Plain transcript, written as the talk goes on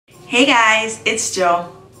Hey guys, it's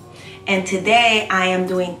Joe, and today I am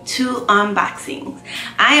doing 2 unboxings.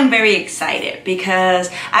 I am very excited because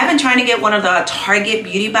I've been trying to get one of the Target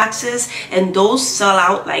beauty boxes, and those sell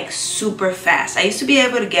out like super fast. I used to be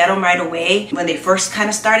able to get them right away when they first kind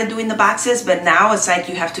of started doing the boxes, but now it's like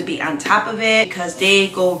you have to be on top of it because they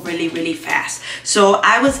go really fast. So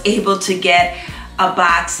I was able to get a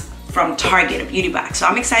box from Target, a beauty box. So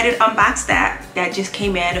I'm excited to unbox that. That just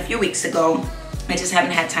came in a few weeks ago. I just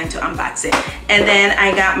haven't had time to unbox it. And then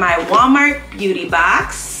I got my Walmart beauty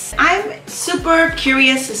box. I'm super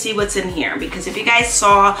curious to see what's in here because if you guys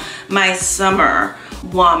saw my summer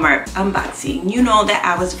Walmart unboxing, you know that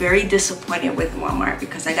I was very disappointed with Walmart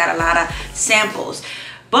because I got a lot of samples.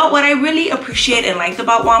 But what I really appreciate and liked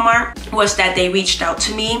about Walmart was that they reached out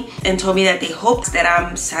to me and told me that they hoped that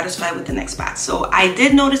I'm satisfied with the next box. So I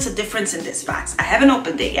did notice a difference in this box. I haven't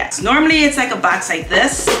opened it yet. Normally it's like a box like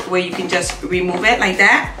this where you can just remove it like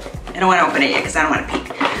that. I don't want to open it yet because I don't want to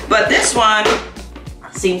peek. But this one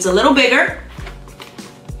seems a little bigger.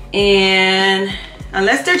 And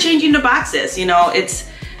unless they're changing the boxes, you know, it's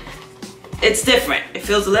different. It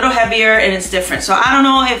feels a little heavier and it's different. So I don't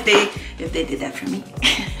know if they did that for me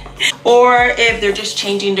or if they're just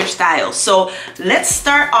changing their style. So let's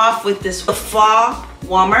start off with this fall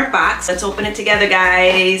Walmart box. Let's open it together,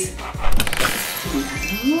 guys.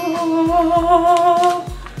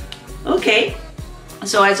 Okay,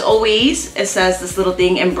 so as always, it says this little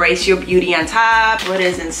thing, embrace your beauty on top. What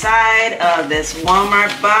is inside of this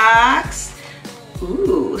Walmart box?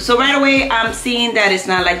 Ooh, so right away I'm seeing that it's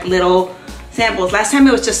not like little samples. Last time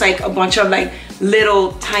it was just like a bunch of like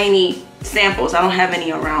little tiny samples. I don't have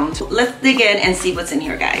any around. So let's dig in and see what's in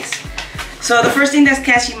here, guys. So the first thing that's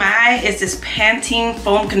catching my eye is this Pantene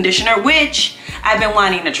foam conditioner, which I've been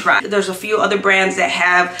wanting to try. There's a few other brands that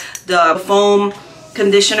have the foam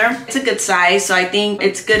conditioner. It's a good size, so I think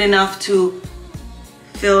it's good enough to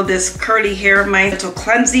fill this curly hair of mine. It's a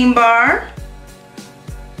cleansing bar,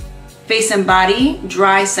 face and body,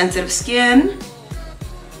 dry sensitive skin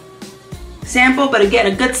sample, but again,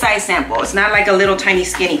 a good size sample. It's not like a little tiny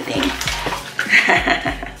skinny thing.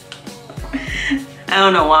 I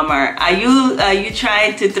don't know, Walmart. Are you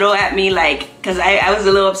trying to throw at me like, cause I was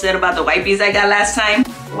a little upset about the wipes I got last time.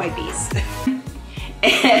 Wipes.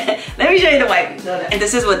 Let me show you the wipes. And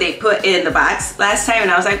this is what they put in the box last time,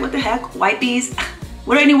 and I was like, what the heck, wipes?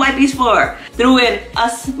 What are any wipes for? Threw in a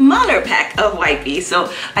smaller pack of wipes.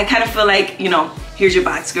 So I kind of feel like, you know, here's your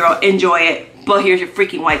box, girl, enjoy it. But here's your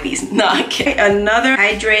freaking wipes. No, okay. Another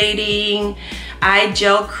hydrating eye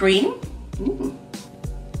gel cream. Ooh.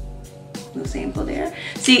 No sample there.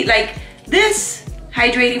 See, like this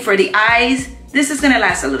hydrating for the eyes, this is gonna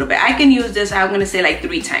last a little bit. I can use this, I'm gonna say like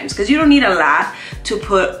 3 times because you don't need a lot to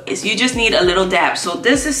put, you just need a little dab. So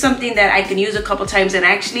this is something that I can use a couple times and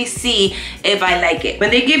actually see if I like it.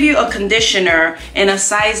 When they give you a conditioner in a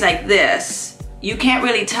size like this, you can't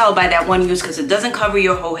really tell by that one use because it doesn't cover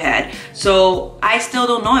your whole head. So I still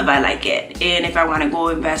don't know if I like it and if I want to go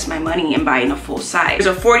invest my money in buying a full size.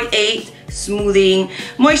 There's a 48 smoothing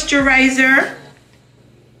moisturizer.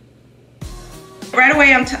 Right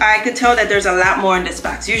away I could tell that there's a lot more in this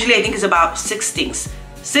box. Usually I think it's about 6 things.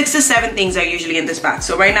 6 to 7 things are usually in this box.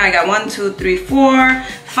 So right now I got 1, 2, 3, 4,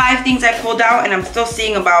 5 things I pulled out, and I'm still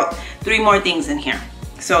seeing about 3 more things in here.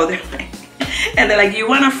 So they're like, and they're like, you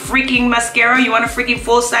want a freaking mascara? You want a freaking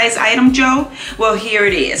full-size item, Joe? Well, here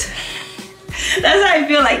it is. That's how I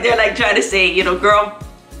feel like they're like trying to say, you know, girl,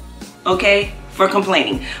 okay, for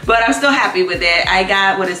complaining. But I'm still happy with it. I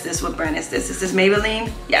got, what is this? What brand is this? Is this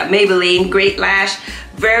Maybelline? Yeah, Maybelline Great Lash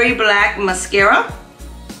Very Black Mascara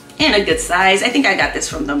in a good size. I think I got this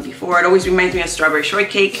from them before. It always reminds me of Strawberry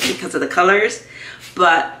Shortcake because of the colors.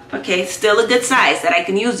 But, okay, still a good size that I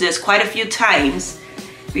can use this quite a few times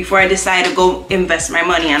before I decide to go invest my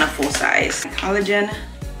money on a full size. Collagen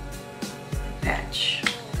patch.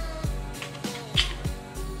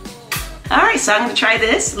 All right, so I'm gonna try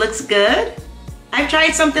this. Looks good. I've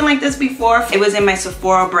tried something like this before. It was in my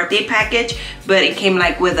Sephora birthday package, but it came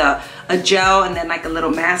like with a gel and then like a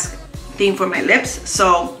little mask thing for my lips.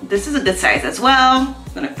 So this is a good size as well.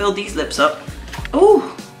 I'm gonna fill these lips up. Ooh,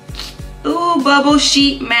 ooh, bubble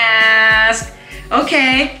sheet mask.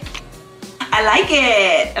 Okay. I like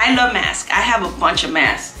it. I love masks. I have a bunch of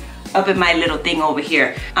masks up in my little thing over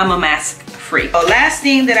here. I'm a mask freak. The last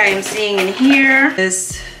thing that I am seeing in here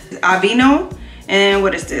is Aveeno. And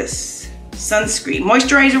what is this? Sunscreen.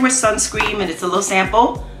 Moisturizer with sunscreen, and it's a little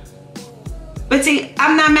sample. But see,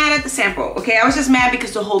 I'm not mad at the sample, okay? I was just mad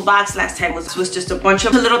because the whole box last time was just a bunch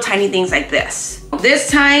of little tiny things like this. This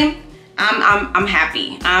time, I'm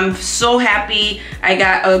happy. I'm so happy. I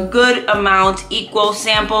got a good amount, equal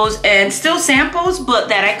samples, and still samples, but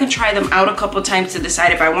that I could try them out a couple times to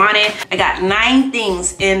decide if I want it. I got 9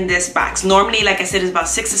 things in this box. Normally, like I said, it's about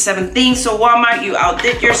 6 or 7 things. So Walmart, you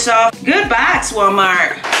outdid yourself. Good box,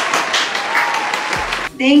 Walmart.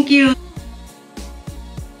 Thank you.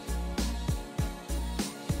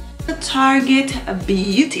 The Target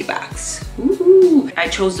beauty box. Ooh. I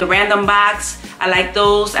chose the random box. I like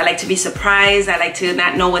those. I like to be surprised. I like to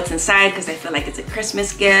not know what's inside because I feel like it's a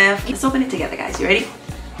Christmas gift. Let's open it together, guys. You ready?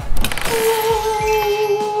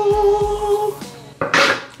 Ooh.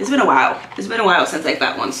 It's been a while. It's been a while since I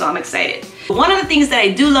got one, so I'm excited. One of the things that I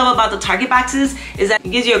do love about the Target boxes is that it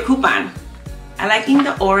gives you a coupon. I liking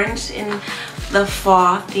the orange in the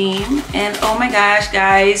fall theme. And oh my gosh,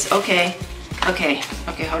 guys. Okay,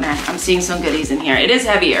 hold on. I'm seeing some goodies in here. It is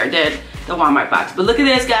heavier than the Walmart box, but look at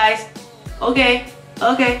this, guys. Okay.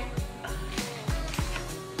 All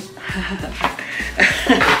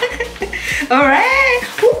right.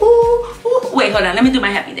 Ooh, ooh, ooh. Wait, hold on. Let me do my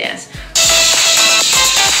happy dance.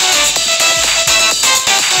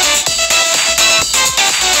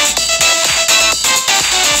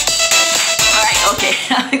 All right, okay.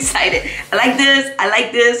 I'm excited. I like this. I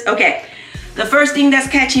like this. Okay. The first thing that's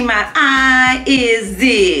catching my eye is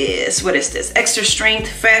this. What is this? Extra strength,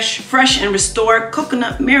 fresh and restored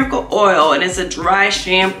coconut miracle oil, and it's a dry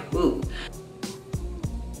shampoo.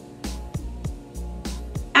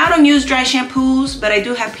 I don't use dry shampoos, but I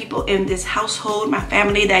do have people in this household, my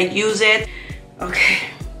family, that use it. Okay.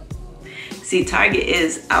 See, Target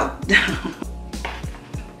is out.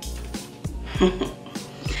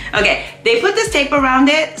 Okay, they put this tape around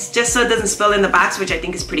it just so it doesn't spill in the box, which I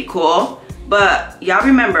think is pretty cool. But y'all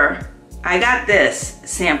remember, I got this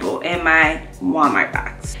sample in my Walmart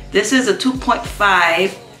box. This is a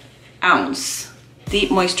 2.5 ounce deep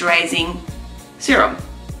moisturizing serum,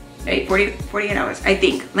 right? 48 hours, I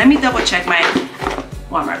think. Let me double check my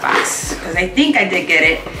Walmart box because I think I did get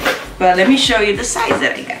it, but let me show you the size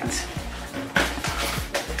that I got.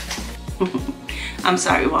 I'm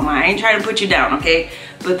sorry, Walmart, I ain't trying to put you down, okay?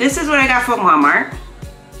 But this is what I got from Walmart.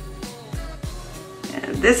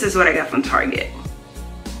 This is what I got from Target.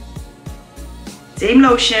 Same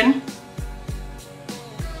lotion.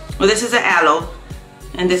 Well, this is the aloe,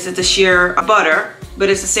 and this is the sheer butter, but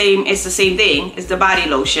it's the same thing. It's the body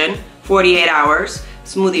lotion, 48 hours,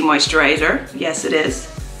 smoothie moisturizer. Yes, it is.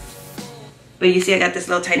 But you see I got this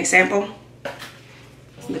little tiny sample.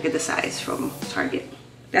 Look at the size from Target.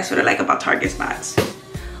 That's what I like about Target's box.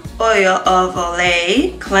 Oil of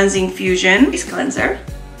Olay Cleansing Fusion Face Cleanser.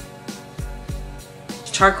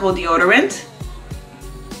 Charcoal deodorant.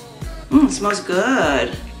 It smells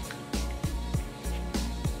good.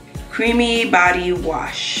 Creamy body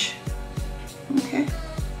wash. Okay.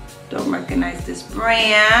 Don't recognize this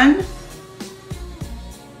brand. It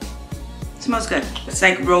smells good. It's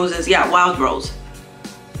like roses. Yeah, wild rose.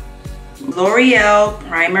 L'Oreal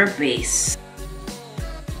Primer Base.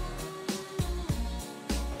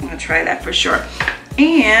 I'm gonna try that for sure.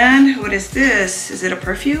 And what is this? Is it a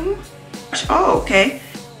perfume? Oh, okay.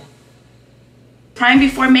 Prime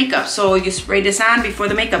before makeup. So you spray this on before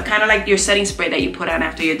the makeup, kind of like your setting spray that you put on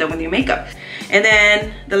after you're done with your makeup. And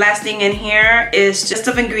then the last thing in here is just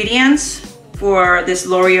of ingredients for this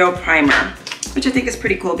L'Oreal primer, which I think is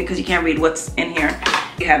pretty cool because you can't read what's in here.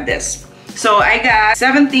 You have this. So I got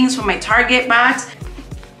 7 things from my Target box.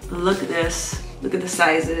 Look at this. Look at the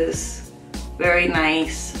sizes. Very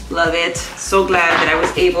nice. Love it. So glad that I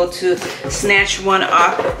was able to snatch one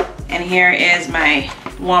up. And here is my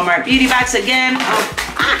Walmart beauty box again.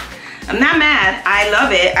 I'm not mad. I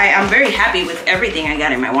love it. I'm very happy with everything I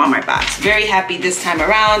got in my Walmart box. Very happy this time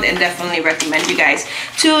around, and definitely recommend you guys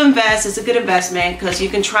to invest. It's a good investment because you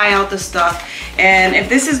can try out the stuff. And if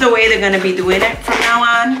this is the way they're going to be doing it from now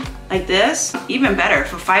on, like this, even better.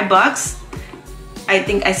 For $5, I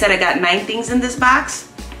think I said I got 9 things in this box.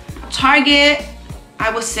 Target,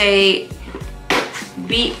 I would say,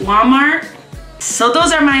 beat Walmart. So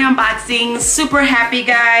those are my unboxings. Super happy,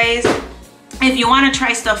 guys. If you want to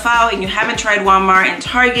try stuff out and you haven't tried Walmart and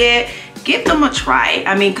Target, give them a try.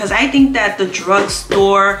 I mean, because I think that the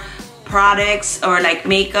drugstore products or like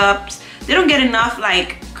makeups, they don't get enough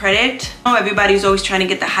like credit. Oh, everybody's always trying to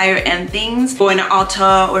get the higher end things. Going to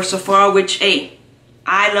Ulta or Sephora, which, hey,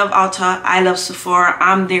 I love Ulta, I love Sephora,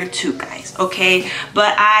 I'm there too, guys, okay?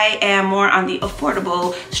 But I am more on the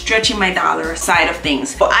affordable, stretching my dollar side of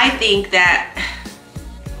things. So I think that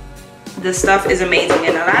The stuff is amazing,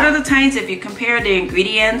 and a lot of the times if you compare the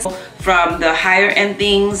ingredients from the higher end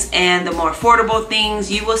things and the more affordable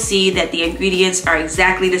things, you will see that the ingredients are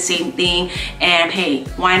exactly the same thing. And hey,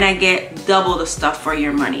 why not get double the stuff for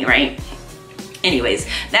your money, right? Anyways,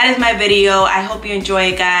 that is my video. I hope you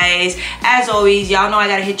enjoy it, guys. As always, y'all know I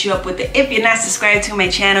gotta hit you up with the, if you're not subscribed to my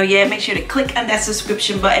channel yet, make sure to click on that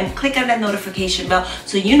subscription button, click on that notification bell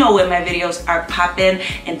so you know when my videos are popping,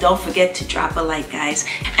 and don't forget to drop a like, guys.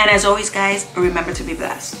 And as always, guys, remember to be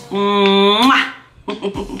blessed. Mwah!